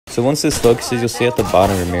So once this focuses, you'll see at the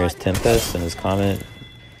bottom Ramirez Tempest in his comment.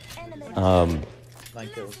 I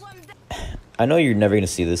know you're never gonna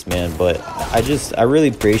see this, man, but I really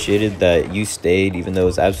appreciated that you stayed, even though it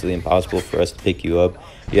was absolutely impossible for us to pick you up.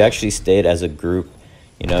 You actually stayed as a group.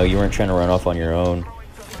 You know, you weren't trying to run off on your own,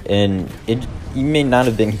 and you may not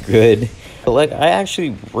have been good, but like I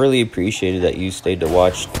actually really appreciated that you stayed to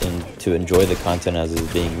watch and to enjoy the content as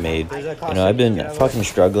it's being made. You know, I've been fucking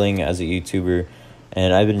struggling as a YouTuber,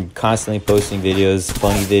 and I've been constantly posting videos,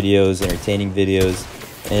 funny videos, entertaining videos,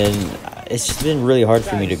 and it's just been really hard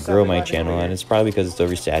for me to grow my channel, and it's probably because it's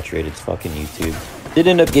oversaturated. It's fucking YouTube. Did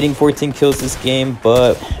end up getting 14 kills this game,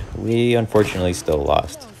 but we unfortunately still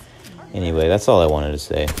lost. Anyway, that's all I wanted to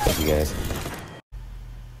say. Thank you guys.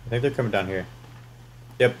 I think they're coming down here.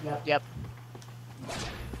 Yep.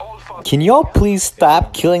 Can y'all please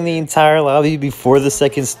stop killing the entire lobby before the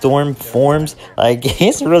second storm forms? Like,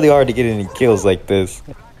 it's really hard to get any kills like this.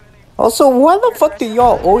 Also, why the fuck do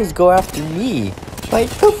y'all always go after me? Like,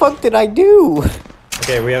 the fuck did I do?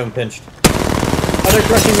 Okay, we haven't pinched. Oh, they're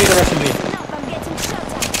rushing me,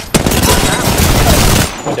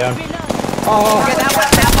 One down. Oh!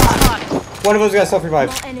 One of those guys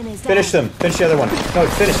self-revived. Finish them. Finish the other one. No,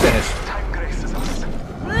 finish.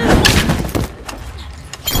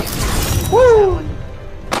 Woo!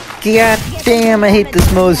 God damn, I hate this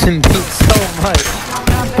Mozambique so much.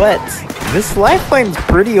 But this lifeline's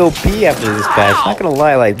pretty OP after this patch. Not gonna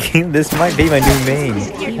lie, like this might be my new main.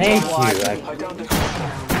 Thank you.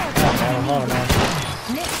 Oh, no.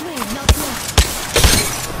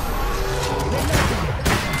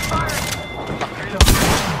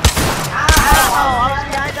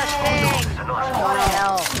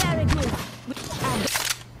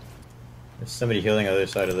 There's somebody healing on the other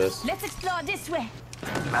side of this. Let's explore this way.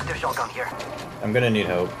 Master shotgun here. I'm gonna need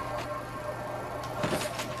help.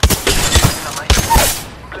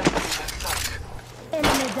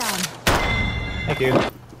 Enemy down. Thank you.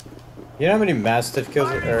 You know how many Mastiff kills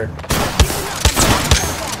or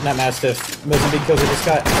not Mastiff, Mozambique kills I just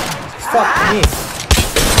got? Fuck me.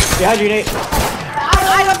 Behind you, Nate.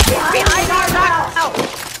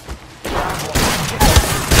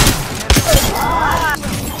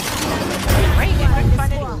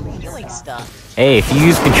 Hey, if you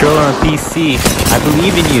use controller on PC, I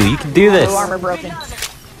believe in you. You can do this. Armor broken.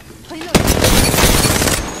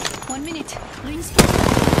 1 minute.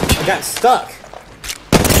 I got stuck.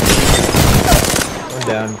 One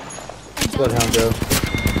down. Bloodhound go.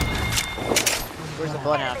 Where's the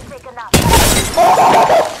bloodhound?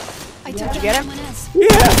 I Did you get him?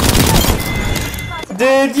 Yeah.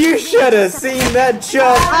 Dude, you should have seen that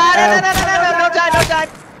jump. No time.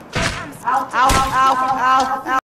 Ow.